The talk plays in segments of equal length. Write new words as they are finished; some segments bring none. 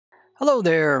Hello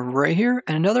there, Ray here,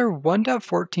 and another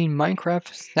 1.14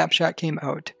 Minecraft snapshot came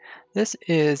out. This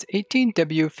is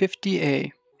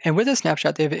 18W50A. And with this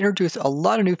snapshot, they've introduced a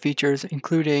lot of new features,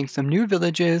 including some new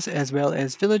villages as well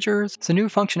as villagers, some new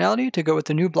functionality to go with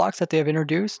the new blocks that they have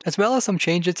introduced, as well as some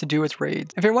changes to do with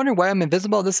raids. If you're wondering why I'm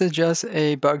invisible, this is just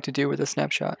a bug to do with the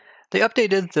snapshot. They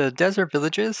updated the desert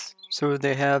villages, so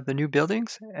they have the new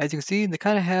buildings. As you can see, they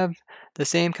kind of have the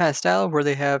same kind of style where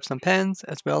they have some pens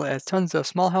as well as tons of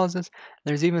small houses.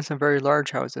 There's even some very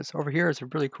large houses. Over here is a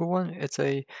really cool one. It's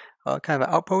a kind of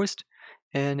an outpost,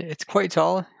 and it's quite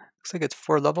tall. Looks like it's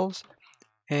 4 levels.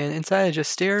 And inside is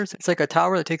just stairs. It's like a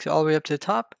tower that takes you all the way up to the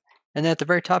top. And then at the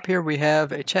very top here we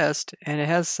have a chest, and it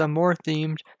has some more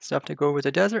themed stuff to go with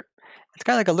the desert. It's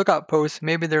kind of like a lookout post.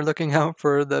 Maybe they're looking out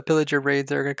for the pillager raids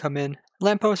that are going to come in.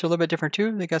 Lampposts are a little bit different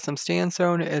too. They got some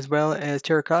sandstone as well as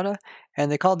terracotta, and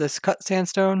they call this cut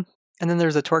sandstone. And then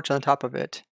there's a torch on the top of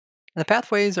it. And the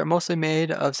pathways are mostly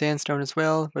made of sandstone as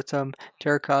well, with some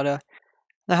terracotta.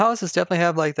 The houses definitely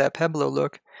have like that Pueblo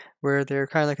look, where they're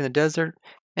kind of like in the desert.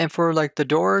 And for like the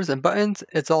doors and buttons,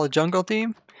 it's all a jungle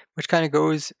theme, which kind of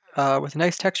goes with a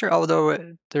nice texture, although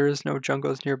there is no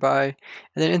jungles nearby.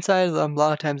 And then inside of them, a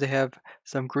lot of times they have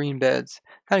some green beds,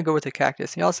 kind of go with the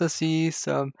cactus. You also see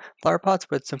some flower pots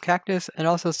with some cactus, and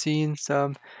also seen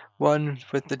some ones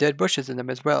with the dead bushes in them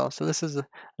as well. So this is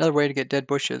another way to get dead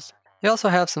bushes. They also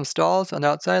have some stalls on the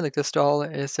outside, like this stall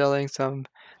is selling some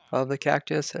of the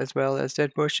cactus as well as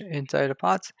dead bush inside of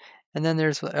pots. And then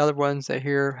there's other ones that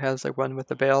here has like one with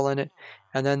the bale in it.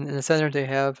 And then in the center they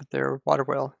have their water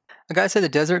well. I gotta say the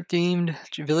desert themed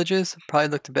villages probably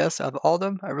look the best of all of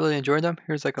them. I really enjoy them.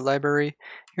 Here's like a library.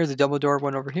 Here's a double door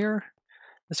one over here.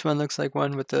 This one looks like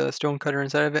one with the stone cutter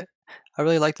inside of it. I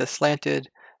really like the slanted,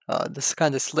 this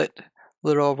kind of slit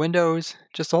little windows.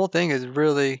 Just the whole thing is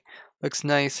really looks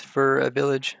nice for a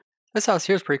village. This house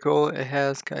here is pretty cool. It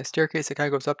has a staircase that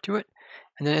kind of goes up to it.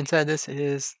 And then inside this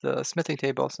is the smithing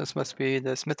table. So this must be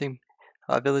the smithing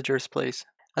villager's place.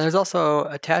 And there's also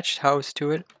an attached house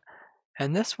to it.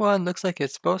 And this one looks like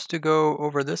it's supposed to go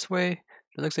over this way.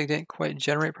 It looks like it didn't quite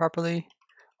generate properly.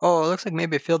 Oh, it looks like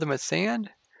maybe it filled them with sand.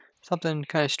 Something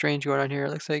kind of strange going on here.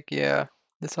 It looks like, yeah,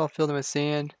 this all filled in with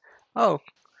sand. Oh,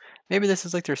 maybe this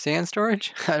is like their sand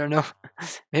storage? I don't know.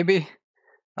 Maybe.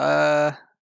 I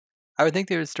would think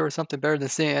they would store something better than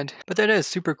sand. But that is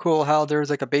super cool how there's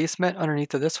like a basement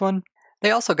underneath of this one.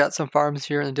 They also got some farms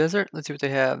here in the desert. Let's see what they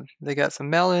have. They got some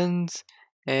melons,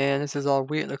 and this is all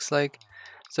wheat, it looks like.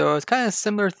 So it's kind of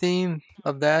similar theme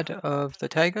of that of the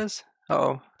taigas.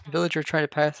 Uh-oh, villager trying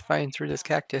to find through this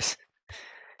cactus.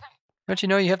 Don't you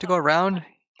know you have to go around? You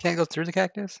can't go through the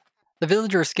cactus? The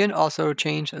villager skin also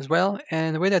changed as well,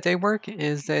 and the way that they work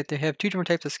is that they have 2 different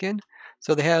types of skin.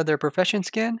 So they have their profession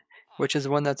skin, which is the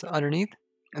one that's underneath,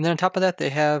 and then on top of that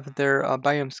they have their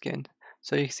biome skin.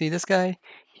 So you see this guy,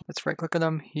 let's right click on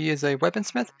him, he is a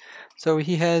weaponsmith. So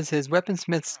he has his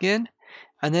weaponsmith skin,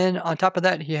 and then on top of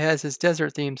that he has his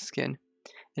desert themed skin.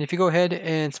 And if you go ahead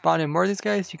and spawn in more of these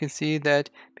guys, you can see that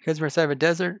because we're inside of a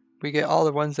desert, we get all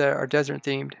the ones that are desert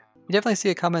themed. You definitely see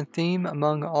a common theme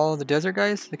among all the desert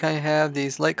guys. They kind of have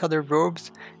these light colored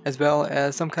robes as well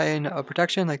as some kind of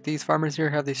protection, like these farmers here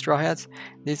have these straw hats.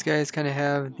 These guys kind of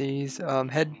have these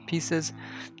head pieces,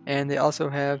 and they also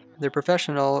have their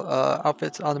professional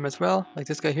outfits on them as well. Like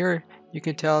this guy here, you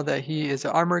can tell that he is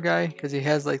an armor guy because he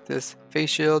has like this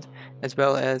face shield as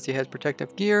well as he has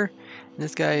protective gear. And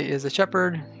this guy is a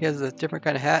shepherd. He has a different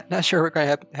kind of hat. Not sure what kind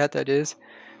of hat that is.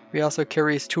 He also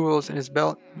carries tools in his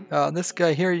belt. This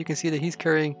guy here, you can see that he's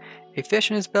carrying a fish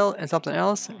in his belt and something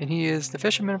else, and he is the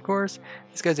fisherman, of course.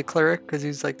 This guy's a cleric because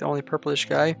he's like the only purplish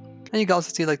guy. And you can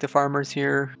also see like the farmers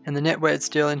here, and the netwet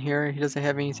still in here. He doesn't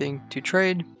have anything to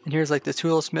trade. And here's like the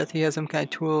toolsmith. He has some kind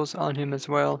of tools on him as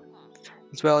well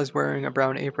as wearing a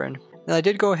brown apron. Now I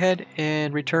did go ahead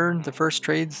and return the first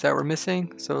trades that were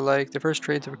missing. So like the first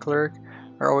trades of a cleric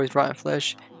are always rotten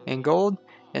flesh and gold.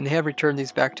 And they have returned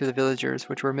these back to the villagers,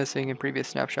 which were missing in previous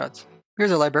snapshots.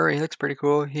 Here's a librarian. He looks pretty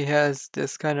cool. He has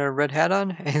this kind of red hat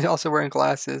on, and he's also wearing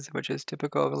glasses, which is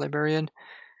typical of a librarian.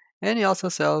 And he also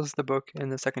sells the book in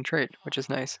the second trade, which is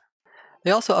nice.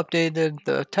 They also updated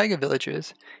the taiga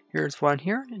villages. Here's one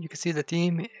here. You can see the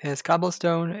theme is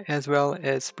cobblestone as well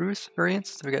as spruce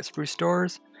variants. So we got spruce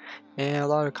doors and a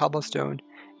lot of cobblestone.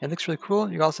 It looks really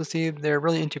cool. You also see they're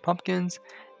really into pumpkins,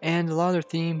 and a lot of their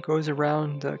theme goes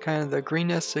around kind of the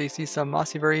greenness, so you see some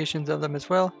mossy variations of them as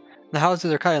well. The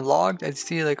houses are kind of logged. As you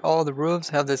see, like all the roofs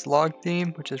have this log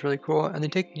theme, which is really cool, and they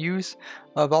take use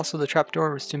of also the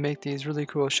trapdoors to make these really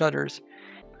cool shutters.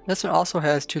 This one also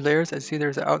has 2 layers. As you see,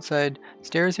 there's the outside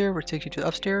stairs here, which takes you to the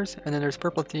upstairs, and then there's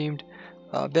purple themed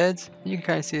beds. You can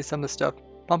kind of see some of the stuff,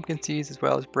 pumpkin seeds as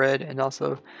well as bread, and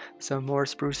also some more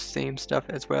spruce theme stuff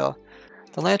as well.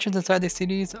 The lanterns inside these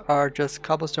CDs are just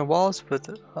cobblestone walls with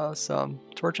some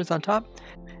torches on top.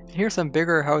 And here's some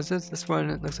bigger houses. This one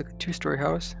looks like a 2-story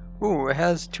house. Ooh, it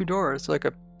has 2 doors, like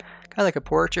a kind of like a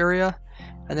porch area,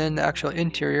 and then the actual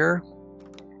interior.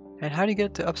 And how do you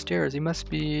get to upstairs? You must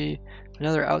be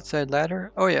another outside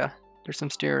ladder. Oh yeah, there's some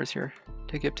stairs here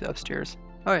to get to upstairs.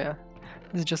 Oh yeah,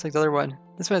 this is just like the other one.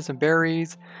 This one has some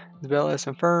berries, as well as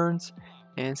some ferns,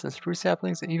 and some spruce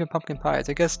saplings, and even pumpkin pies.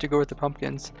 I guess to go with the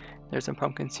pumpkins, there's some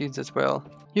pumpkin seeds as well.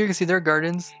 Here you can see their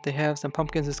gardens. They have some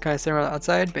pumpkins that's kind of sitting around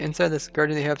outside, but inside this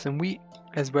garden they have some wheat,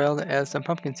 as well as some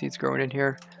pumpkin seeds growing in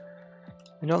here.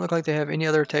 They don't look like they have any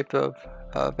other type of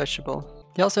vegetable.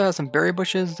 They also have some berry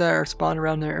bushes that are spawned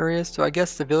around their areas, so I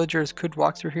guess the villagers could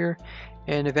walk through here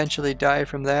and eventually die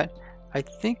from that. I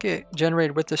think it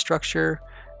generated with the structure,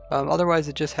 otherwise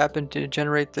it just happened to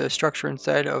generate the structure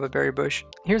inside of a berry bush.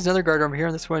 Here's another garden over here,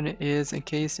 and this one is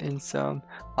encased in some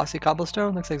mossy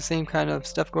cobblestone. Looks like the same kind of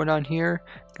stuff going on here.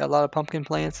 Got a lot of pumpkin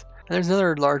plants. And there's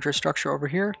another larger structure over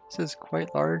here. This is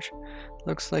quite large.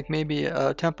 Looks like maybe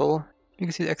a temple. You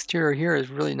can see the exterior here is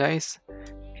really nice.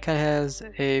 Kind of has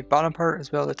a bottom part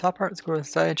as well as the top part. Let's go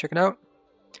inside and check it out.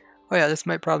 Oh yeah, this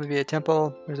might probably be a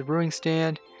temple. There's a brewing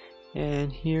stand,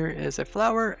 and here is a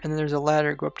flower, and then there's a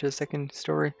ladder to go up to the 2nd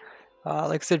story.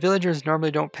 Like I said, villagers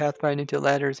normally don't pathfind into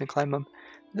ladders and climb them.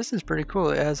 This is pretty cool.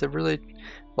 It has a really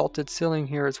vaulted ceiling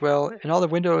here as well, and all the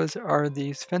windows are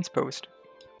these fence posts,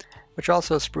 which are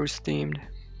also spruce themed.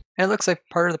 And it looks like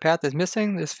part of the path is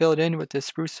missing. This filled in with the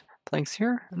spruce planks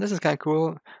here, and this is kind of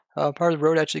cool. Part of the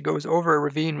road actually goes over a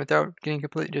ravine without getting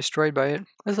completely destroyed by it.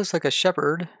 This looks like a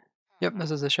shepherd. Yep,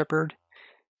 this is a shepherd.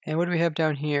 And what do we have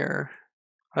down here?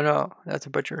 Oh no, that's a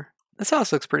butcher. This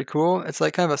house looks pretty cool. It's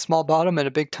like kind of a small bottom and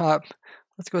a big top.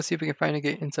 Let's go see if we can find a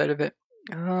gate inside of it.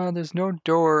 There's no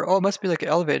door. Oh, it must be like an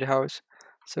elevated house.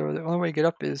 So the only way to get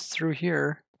up is through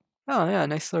here. Oh yeah,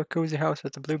 nice little cozy house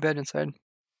with a blue bed inside.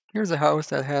 Here's a house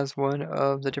that has one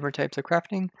of the different types of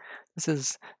crafting. This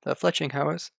is the fletching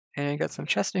house. And I got some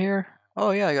chests in here.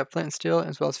 Oh yeah, I got flint and steel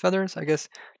as well as feathers, I guess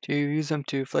to use them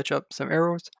to fletch up some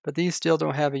arrows, but these still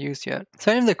don't have a use yet.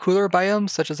 So any of the cooler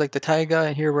biomes, such as like the taiga,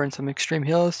 and here we're in some extreme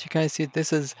hills, you kind of see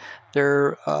this is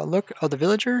their look of the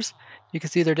villagers. You can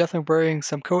see they're definitely wearing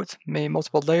some coats, maybe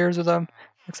multiple layers of them.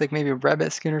 Looks like maybe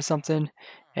rabbit skin or something.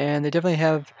 And they definitely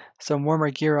have some warmer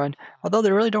gear on, although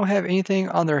they really don't have anything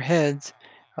on their heads.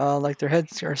 Like their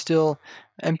heads are still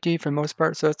empty for the most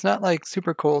part, so it's not like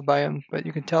super cold biome, but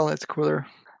you can tell it's cooler.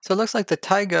 So it looks like the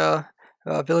taiga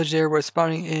village there was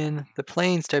spawning in the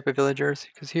plains type of villagers,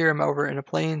 because here I'm over in the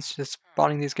plains just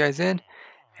spawning these guys in,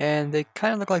 and they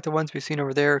kind of look like the ones we've seen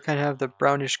over there, kind of have the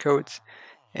brownish coats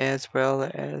as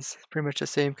well as pretty much the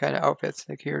same kind of outfits.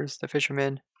 Like here's the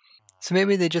fisherman. So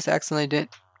maybe they just accidentally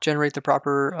didn't generate the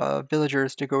proper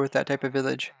villagers to go with that type of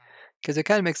village, because it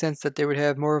kind of makes sense that they would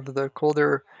have more of the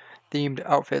colder themed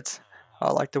outfits,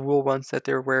 like the wool ones that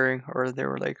they were wearing, or they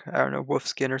were like, I don't know, wolf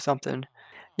skin or something.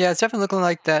 Yeah, it's definitely looking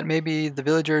like that maybe the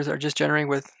villagers are just generating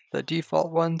with the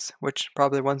default ones, which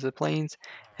probably the ones of the plains,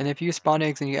 and if you spawn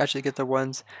eggs and you actually get the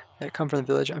ones that come from the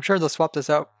village, I'm sure they'll swap this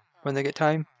out when they get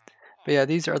time. But yeah,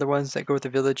 these are the ones that go with the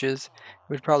villages.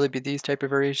 It would probably be these type of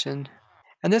variation.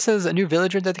 And this is a new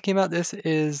villager that came out. This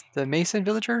is the Mason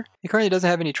villager. He currently doesn't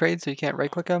have any trades, so you can't right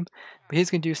click him, but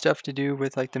he's going to do stuff to do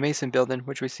with like the Mason building,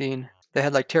 which we've seen. They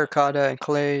had like terracotta and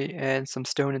clay and some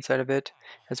stone inside of it,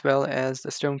 as well as the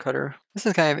stone cutter. This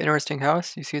is kind of an interesting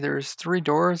house. You see there's 3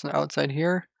 doors on the outside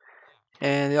here,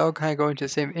 and they all kind of go into the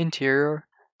same interior.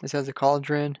 This has a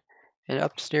cauldron, and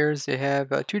upstairs they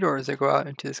have 2 doors that go out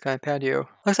into this kind of patio.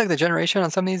 Looks like the generation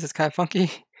on some of these is kind of funky.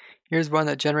 Here's one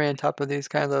that generated on top of these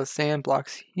kind of those sand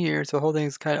blocks here, so the whole thing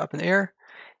is kind of up in the air.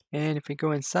 And if we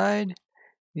go inside,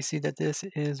 you see that this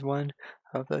is one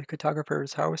of the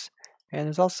cartographer's house. And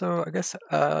there's also, I guess,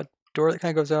 a door that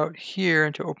kind of goes out here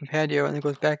into open patio, and it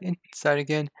goes back inside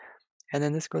again. And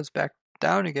then this goes back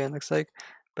down again, looks like.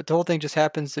 But the whole thing just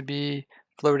happens to be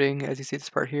floating. As you see, this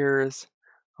part here is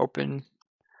open.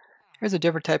 Here's a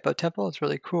different type of temple. It's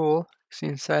really cool. You see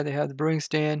inside they have the brewing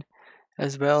stand,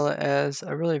 as well as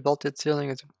a really vaulted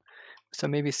ceiling. So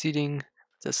maybe seating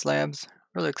the slabs.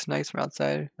 Really looks nice from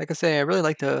outside. Like I say, I really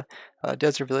like the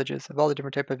desert villages, of all the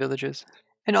different type of villages.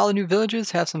 And all the new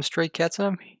villages have some stray cats in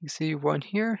them. You see one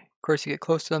here. Of course, you get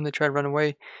close to them, they try to run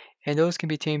away. And those can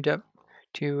be tamed up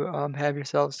to have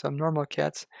yourself some normal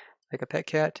cats, like a pet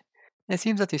cat. And it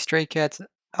seems that these stray cats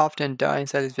often die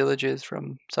inside these villages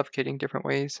from suffocating different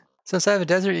ways. So inside of a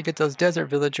desert, you get those desert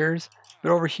villagers.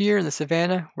 But over here in the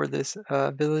savannah, where this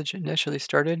village initially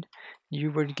started,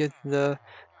 you would get the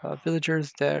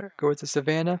villagers that go with the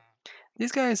savannah.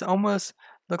 These guys almost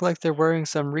look like they're wearing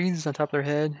some wreaths on top of their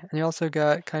head, and they also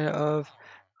got kind of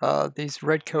these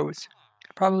red coats.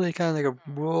 Probably kind of like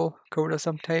a wool coat of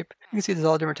some type. You can see there's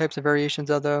all different types of variations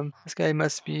of them. This guy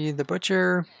must be the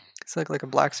butcher. It's like a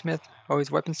blacksmith. Oh, he's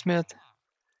weaponsmith.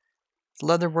 It's a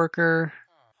leather worker.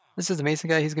 This is the mason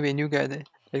guy. He's going to be a new guy that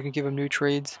can give him new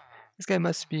trades. This guy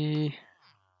must be...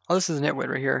 Oh, this is a nitwit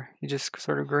right here. He's just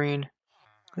sort of green.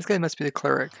 This guy must be the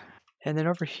cleric. And then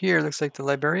over here looks like the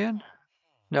librarian.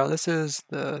 No, this is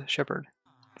the shepherd.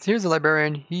 So here's the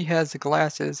librarian. He has the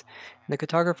glasses. And the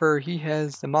cartographer, he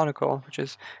has the monocle, which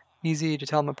is easy to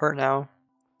tell them apart now.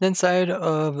 Inside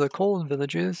of the cold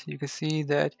villages, you can see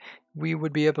that we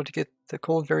would be able to get the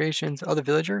cold variations of the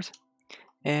villagers.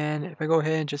 And if I go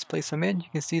ahead and just place them in, you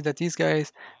can see that these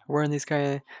guys are wearing these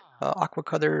kind of aqua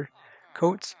color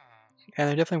coats. And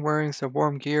they're definitely wearing some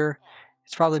warm gear.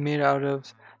 It's probably made out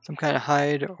of some kind of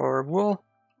hide or wool.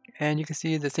 And you can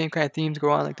see the same kind of themes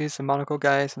go on, like these are monocle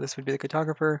guys, so this would be the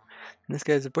cartographer, and this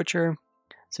guy's a butcher.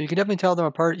 So you can definitely tell them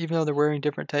apart, even though they're wearing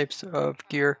different types of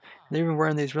gear. And they're even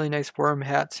wearing these really nice worm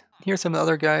hats. Here's some of the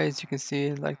other guys you can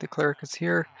see, like the cleric is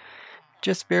here.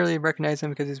 Just barely recognize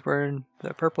him because he's wearing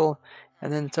the purple.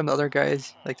 And then some of the other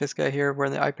guys, like this guy here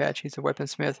wearing the eye patch, he's a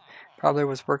weaponsmith. Probably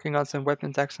was working on some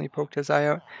weapons, accidentally poked his eye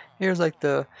out. Here's like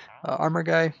the armor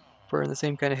guy, wearing the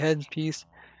same kind of headpiece.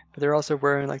 But they're also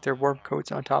wearing like their warm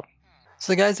coats on top.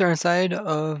 So the guys that are inside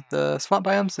of the swamp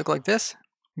biomes look like this.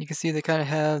 You can see they kind of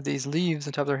have these leaves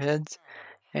on top of their heads.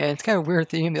 And it's kind of a weird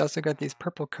theme. They also got these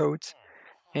purple coats.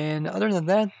 And other than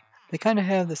that, they kind of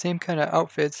have the same kind of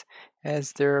outfits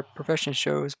as their profession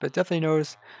shows, but definitely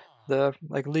notice the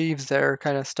like leaves that are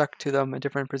kind of stuck to them in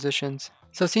different positions.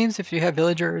 So it seems if you have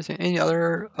villagers in any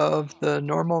other of the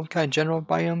normal kind of general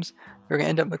biomes, they're going to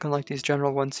end up looking like these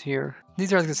general ones here.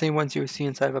 These are like the same ones you would see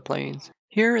inside of a plains.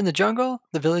 Here in the jungle,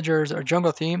 the villagers are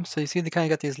jungle themed, so you see they kind of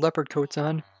got these leopard coats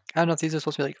on. I don't know if these are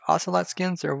supposed to be like ocelot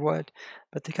skins or what,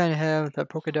 but they kind of have the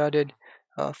polka dotted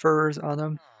furs on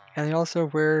them. And they also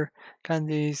wear kind of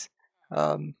these,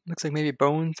 looks like maybe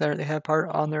bones that they have part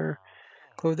on their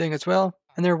clothing as well.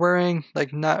 And they're wearing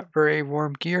like not very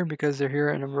warm gear because they're here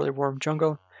in a really warm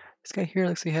jungle. This guy here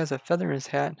looks like he has a feather in his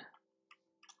hat.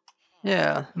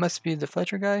 Yeah, must be the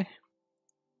Fletcher guy.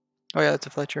 Oh yeah, that's a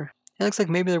Fletcher. It looks like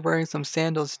maybe they're wearing some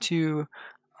sandals too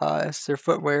as their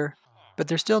footwear. But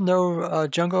there's still no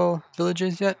jungle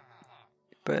villages yet.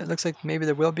 But it looks like maybe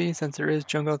there will be since there is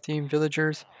jungle themed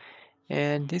villagers.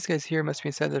 And these guys here must be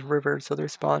inside the river, so their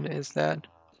spawn is that.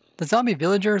 The zombie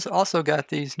villagers also got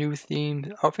these new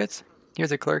themed outfits.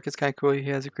 Here's a clerk, it's kind of cool, he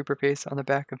has a creeper face on the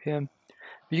back of him.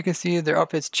 But you can see their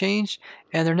outfits changed,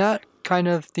 and they're not kind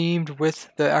of themed with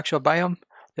the actual biome.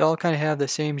 They all kind of have the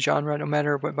same genre no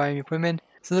matter what biome you put them in.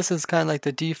 So this is kind of like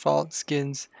the default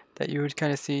skins that you would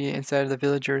kind of see inside of the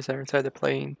villagers that are inside the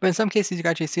plain. But in some cases you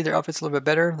can actually see their outfits a little bit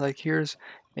better. Like here's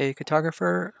a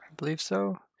cartographer, I believe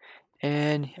so.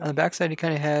 And on the backside, he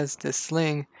kind of has this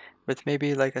sling with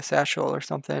maybe like a satchel or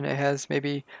something. It has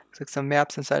maybe like some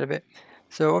maps inside of it.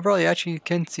 So overall, you actually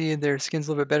can see their skins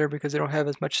a little bit better because they don't have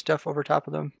as much stuff over top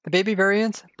of them. The baby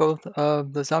variants, both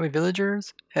of the zombie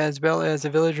villagers as well as the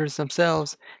villagers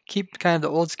themselves, keep kind of the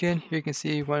old skin. Here you can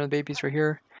see one of the babies right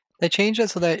here. They changed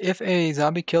it so that if a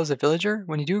zombie kills a villager,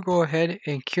 when you do go ahead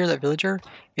and cure that villager,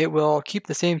 it will keep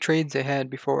the same trades they had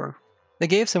before. They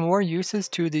gave some more uses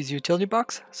to these utility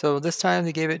box, so this time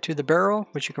they gave it to the barrel,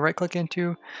 which you can right click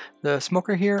into, the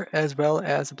smoker here, as well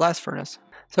as the blast furnace.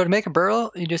 So to make a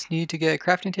barrel, you just need to get a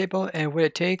crafting table, and what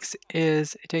it takes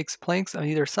is, it takes planks on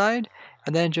either side,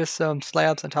 and then just some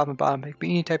slabs on top and bottom. It can be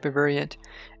any type of variant,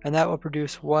 and that will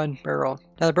produce one barrel.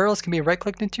 Now the barrels can be right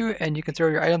clicked into, and you can throw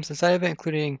your items inside of it,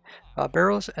 including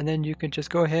barrels, and then you can just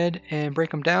go ahead and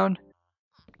break them down.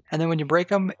 And then when you break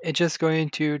them, it's just going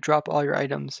to drop all your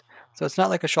items. So it's not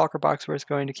like a shulker box where it's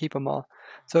going to keep them all.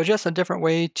 So it's just a different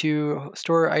way to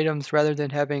store items rather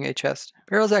than having a chest.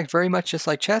 Barrels act very much just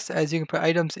like chests, as you can put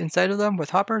items inside of them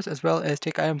with hoppers as well as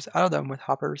take items out of them with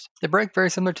hoppers. They break very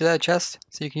similar to that chest,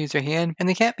 so you can use your hand, and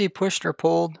they can't be pushed or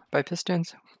pulled by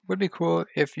pistons. Would be cool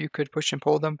if you could push and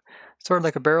pull them. Sort of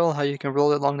like a barrel, how you can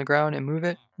roll it along the ground and move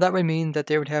it. That would mean that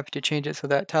they would have to change it so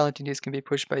that tile entities can be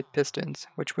pushed by pistons,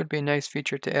 which would be a nice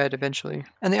feature to add eventually.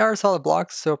 And they are solid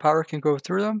blocks, so power can go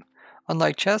through them,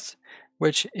 unlike chests,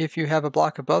 which if you have a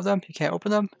block above them, you can't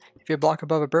open them. If you have a block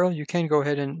above a barrel, you can go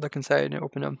ahead and look inside and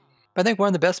open them. But I think one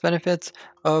of the best benefits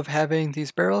of having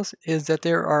these barrels is that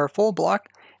there are full block,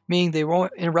 meaning they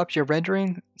won't interrupt your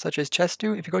rendering, such as chests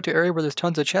do. If you go to an area where there's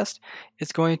tons of chests,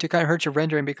 it's going to kind of hurt your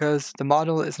rendering because the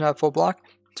model is not full block.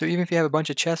 So even if you have a bunch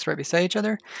of chests right beside each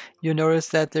other, you'll notice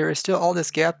that there is still all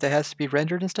this gap that has to be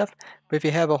rendered and stuff. But if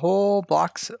you have a whole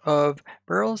blocks of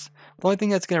barrels, the only thing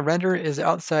that's going to render is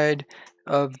outside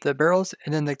of the barrels,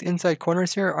 and then the inside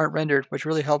corners here aren't rendered, which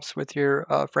really helps with your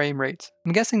frame rates.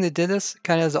 I'm guessing they did this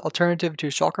kind of as an alternative to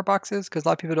shulker boxes, because a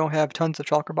lot of people don't have tons of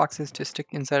shulker boxes to stick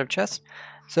inside of chests.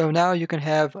 So now you can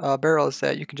have barrels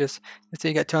that you can just, let's say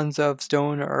you got tons of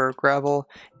stone or gravel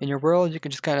in your world, you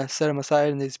can just kind of set them aside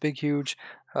in these big huge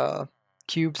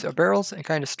cubes of barrels and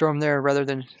kind of store them there rather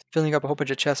than filling up a whole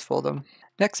bunch of chests full of them.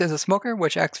 Next is a smoker,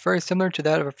 which acts very similar to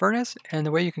that of a furnace, and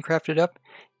the way you can craft it up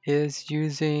is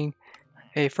using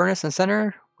a furnace in the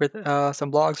center with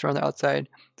some logs around the outside.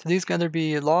 So these can either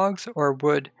be logs or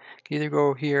wood. You can either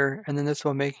go here, and then this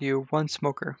will make you one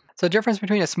smoker. So the difference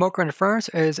between a smoker and a furnace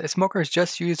is a smoker is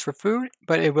just used for food,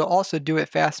 but it will also do it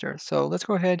faster. So let's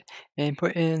go ahead and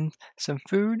put in some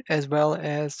food as well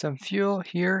as some fuel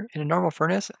here in a normal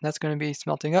furnace, and that's going to be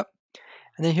smelting up.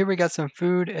 And then here we got some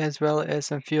food as well as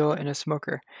some fuel in a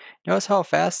smoker. Notice how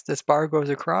fast this bar goes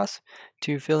across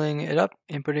to filling it up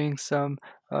and putting some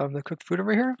of the cooked food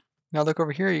over here. Now look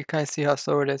over here, you kind of see how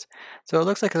slow it is. So it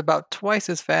looks like it's about twice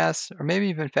as fast, or maybe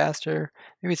even faster,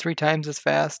 maybe 3 times as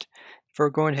fast for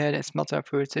going ahead and smelting up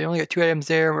food. So you only got 2 items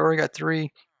there, we already got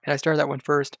 3, and I started that one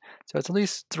first. So it's at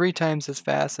least 3 times as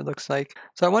fast, it looks like.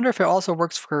 So I wonder if it also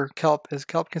works for kelp. Is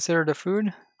kelp considered a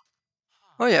food?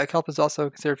 Oh yeah, kelp is also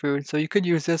considered food, so you could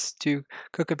use this to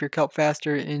cook up your kelp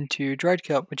faster into dried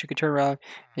kelp, which you could turn around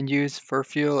and use for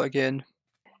fuel again.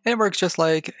 And it works just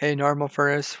like a normal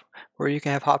furnace, where you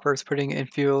can have hoppers putting in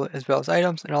fuel as well as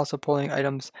items, and also pulling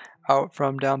items out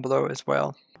from down below as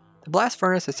well. The blast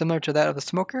furnace is similar to that of the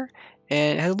smoker,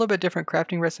 and it has a little bit different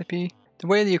crafting recipe. The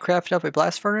way that you craft up a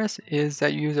blast furnace is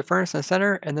that you use a furnace in the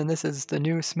center, and then this is the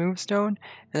new smooth stone,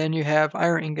 and then you have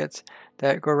iron ingots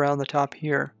that go around the top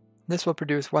here. This will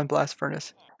produce one blast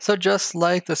furnace. So just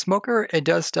like the smoker, it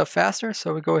does stuff faster.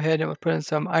 So we go ahead and we'll put in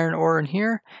some iron ore in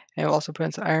here, and we'll also put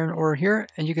in some iron ore here,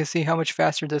 and you can see how much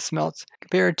faster this smelts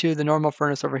compared to the normal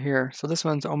furnace over here. So this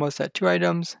one's almost at 2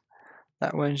 items.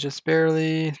 That one's just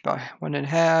barely about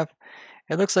 1.5.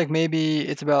 It looks like maybe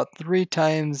it's about 3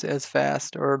 times as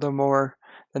fast or a little more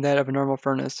than that of a normal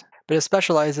furnace. But it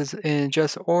specializes in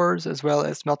just ores as well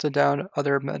as melted down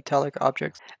other metallic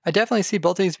objects. I definitely see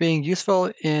both of these being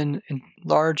useful in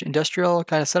large industrial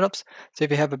kind of setups. So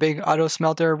if you have a big auto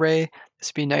smelter array, this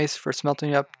would be nice for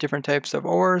smelting up different types of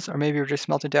ores, or maybe you're just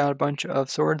smelting down a bunch of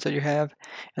swords that you have.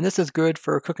 And this is good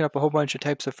for cooking up a whole bunch of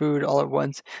types of food all at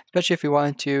once, especially if you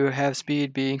want to have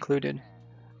speed be included.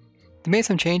 They made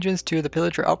some changes to the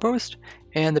pillager outpost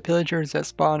and the pillagers that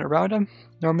spawn around them.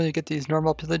 Normally you get these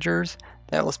normal pillagers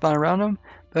that will spawn around them,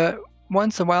 but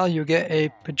once in a while you get a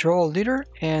patrol leader,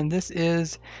 and this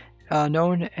is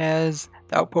known as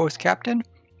the outpost captain,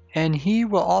 and he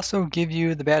will also give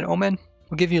you the bad omen.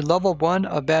 Will give you level 1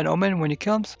 of bad omen when he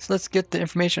comes. So let's get the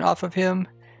information off of him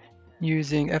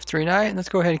using F39, and let's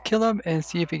go ahead and kill him and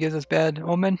see if he gives us bad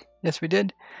omen. Yes, we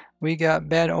did. We got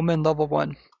bad omen level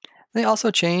 1. They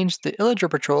also changed the illager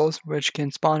patrols, which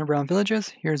can spawn around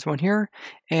villages. Here's one here,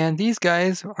 and these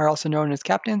guys are also known as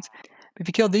captains. If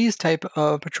you kill these type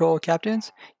of patrol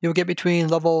captains, you'll get between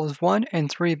levels 1 and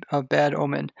 3 of bad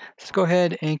omen. So let's go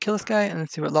ahead and kill this guy and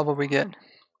let's see what level we get.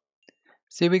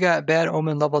 See, we got bad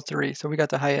omen level 3, so we got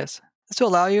the highest. This will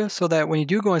allow you so that when you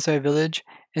do go inside a village,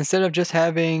 instead of just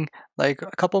having like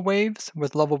a couple waves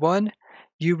with level 1,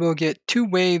 you will get 2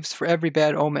 waves for every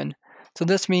bad omen. So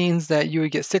this means that you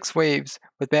would get 6 waves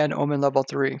with bad omen level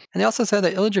 3. And they also said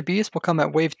that illager beasts will come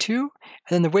at wave 2, and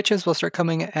then the witches will start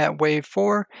coming at wave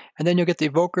 4, and then you'll get the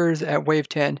evokers at wave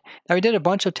 10. Now we did a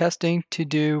bunch of testing to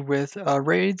do with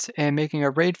raids and making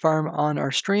a raid farm on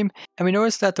our stream, and we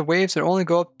noticed that the waves would only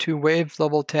go up to wave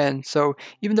level 10. So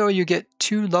even though you get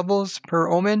 2 levels per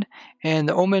omen, and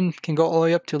the omen can go all the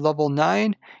way up to level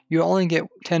 9, you only get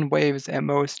 10 waves at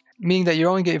most, meaning that you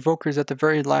only get evokers at the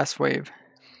very last wave.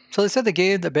 So they said they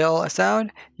gave the bell a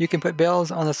sound. You can put bells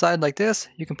on the side like this,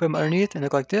 you can put them underneath and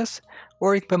look like this,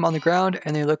 or you can put them on the ground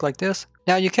and they look like this.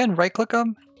 Now you can right click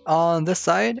them on this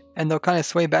side and they'll kind of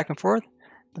sway back and forth,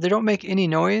 but they don't make any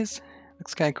noise.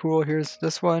 Looks kind of cool. Here's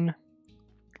this one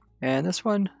and this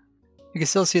one. You can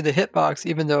still see the hitbox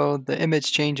even though the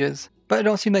image changes, but it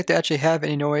don't seem like they actually have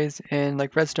any noise, and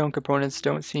like redstone components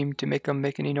don't seem to make them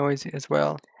make any noise as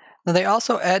well. Now they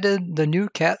also added the new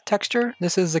cat texture.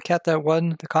 This is the cat that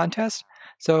won the contest.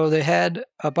 So they had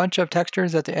a bunch of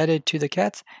textures that they added to the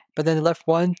cats, but then they left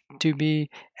one to be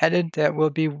added that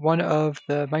will be one of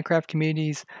the Minecraft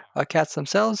community's cats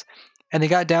themselves. And they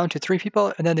got down to 3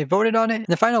 people, and then they voted on it. And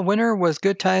the final winner was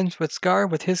Good Times with Scar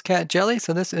with his cat Jelly.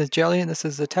 So this is Jelly, and this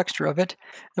is the texture of it.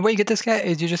 The way you get this cat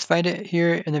is you just find it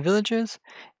here in the villages,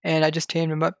 and I just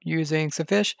tamed him up using some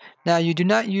fish. Now you do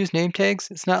not use name tags.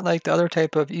 It's not like the other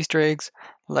type of Easter eggs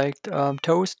like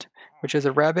Toast, which is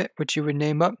a rabbit, which you would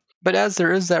name up. But as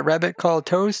there is that rabbit called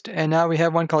Toast, and now we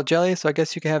have one called Jelly, so I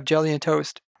guess you can have Jelly and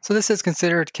Toast. So this is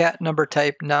considered cat number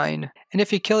type 9. And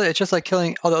if you kill it, it's just like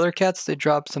killing all the other cats. They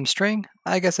drop some string.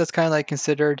 I guess that's kind of like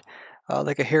considered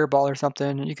like a hairball or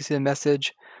something. You can see the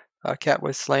message, cat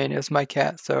was slain. It was my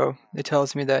cat, so it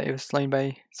tells me that it was slain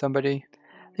by somebody.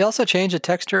 They also changed the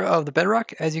texture of the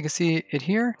bedrock, as you can see it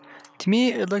here. To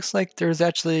me, it looks like there's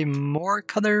actually more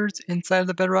colors inside of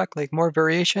the bedrock, like more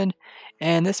variation.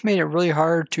 And this made it really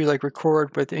hard to like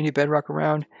record with any bedrock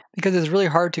around because it's really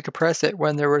hard to compress it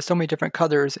when there were so many different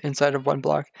colors inside of one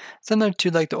block, similar to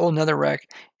like the old netherrack.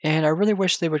 And I really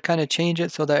wish they would kind of change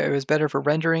it so that it was better for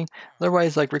rendering.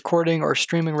 Otherwise, like recording or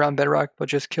streaming around bedrock will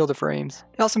just kill the frames.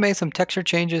 They also made some texture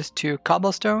changes to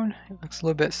cobblestone. It looks a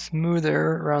little bit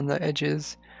smoother around the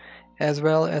edges, as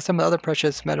well as some of the other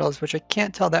precious metals, which I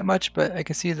can't tell that much, but I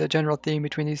can see the general theme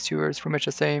between these two is pretty much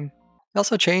the same. They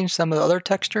also changed some of the other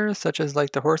textures, such as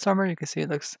like the horse armor. You can see it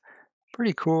looks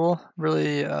pretty cool,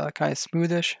 really kind of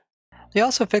smoothish. They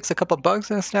also fixed a couple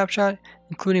bugs in the snapshot,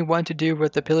 including one to do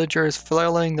with the pillagers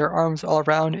flailing their arms all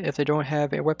around if they don't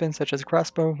have a weapon such as a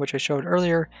crossbow, which I showed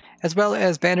earlier, as well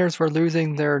as banners were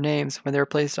losing their names when they were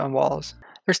placed on walls.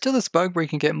 There's still this bug where you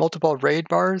can get multiple raid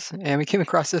bars, and we came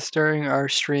across this during our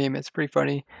stream. It's pretty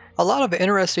funny. A lot of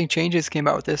interesting changes came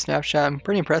out with this snapshot. I'm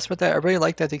pretty impressed with that. I really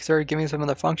like that they started giving some of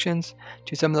the functions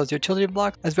to some of those utility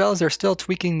blocks, as well as they're still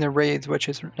tweaking the raids, which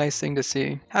is a nice thing to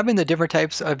see. Having the different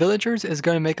types of villagers is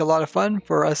going to make a lot of fun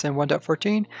for us in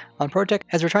 1.14 on ProtoTech,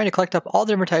 as we're trying to collect up all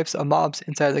the different types of mobs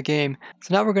inside the game.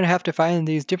 So now we're going to have to find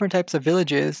these different types of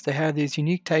villages that have these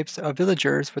unique types of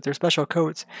villagers with their special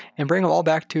coats and bring them all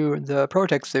back to the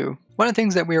ProtoTech Zoo. One of the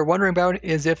things that we were wondering about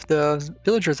is if the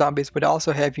villager zombies would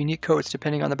also have unique coats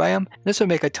depending on the biome. This would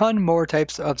make a ton more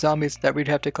types of zombies that we'd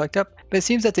have to collect up, but it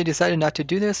seems that they decided not to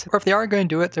do this, or if they are going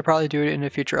to do it, they'll probably do it in a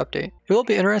future update. It will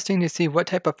be interesting to see what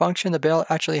type of function the bell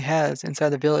actually has inside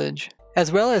the village,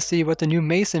 as well as see what the new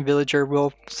Mason villager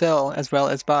will sell as well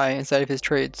as buy inside of his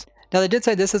trades. Now they did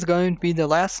say this is going to be the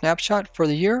last snapshot for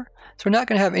the year, so we're not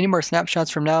going to have any more snapshots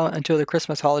from now until the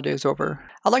Christmas holiday is over.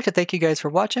 I'd like to thank you guys for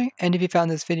watching, and if you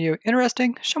found this video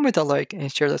interesting, show me the like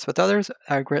and share this with others.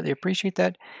 I would greatly appreciate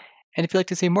that. And if you'd like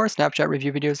to see more snapshot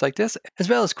review videos like this, as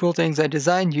well as cool things I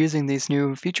designed using these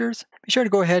new features, be sure to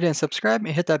go ahead and subscribe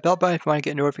and hit that bell button if you want to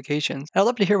get notifications. And I'd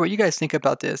love to hear what you guys think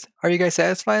about this. Are you guys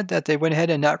satisfied that they went ahead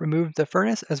and not removed the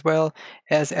furnace, as well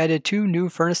as added 2 new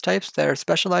furnace types that are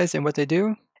specialized in what they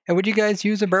do? And would you guys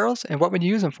use the barrels, and what would you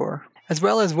use them for? As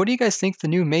well as what do you guys think the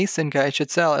new Mason guy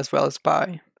should sell as well as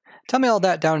buy? Tell me all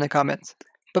that down in the comments.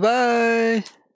 Bye bye!